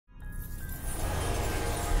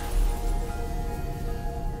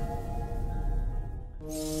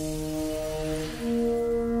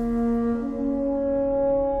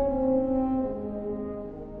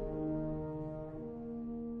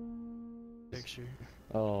picture.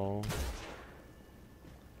 Oh.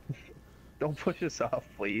 Don't push us off,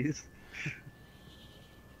 please.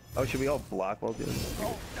 Oh, should we all block while doing this?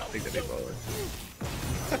 I think that'd be lower.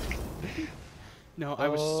 No, I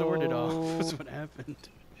was sorted off. That's what happened.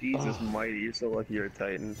 Jesus mighty, you're so lucky you're a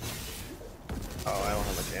Titan. Oh, I don't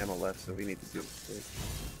have much ammo left, so we need to do this.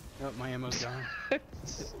 Oh, my ammo's gone.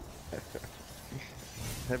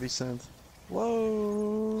 Heavy synth.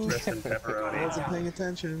 Whoa! Rest in pepperoni. I wasn't paying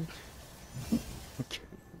attention.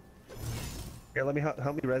 Here, let me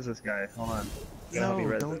help me res this guy. Hold on. Help me No,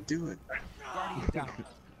 res don't him. do it.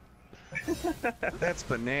 That's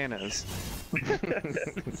bananas.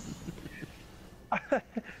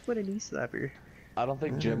 What a knee slapper. I don't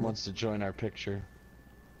think Jim wants to join our picture.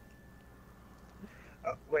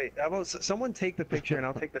 Wait, how about someone take the picture and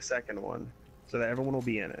I'll take the second one, so that everyone will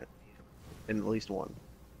be in it, in at least one.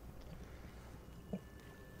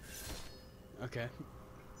 Okay.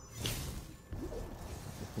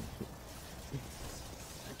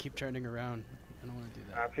 I keep turning around. I don't want to do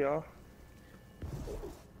that. Appiah?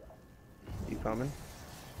 You coming?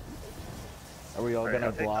 Are we all Alright,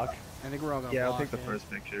 gonna block? I think we're all gonna Yeah, block, I'll take the first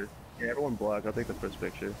picture. Yeah, everyone block. I'll take the first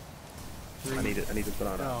picture. Three. I need to put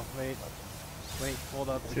on. Oh, wait. Wait, hold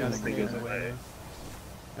up. We Soon got as a thing grenade goes in the way. away.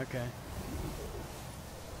 Okay.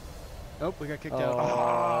 Oh, we got kicked Oh,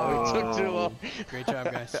 out. it took too long. Great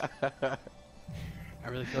job, guys. I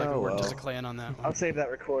really feel like we worked as a clan on that one. I'll save that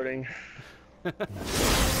recording.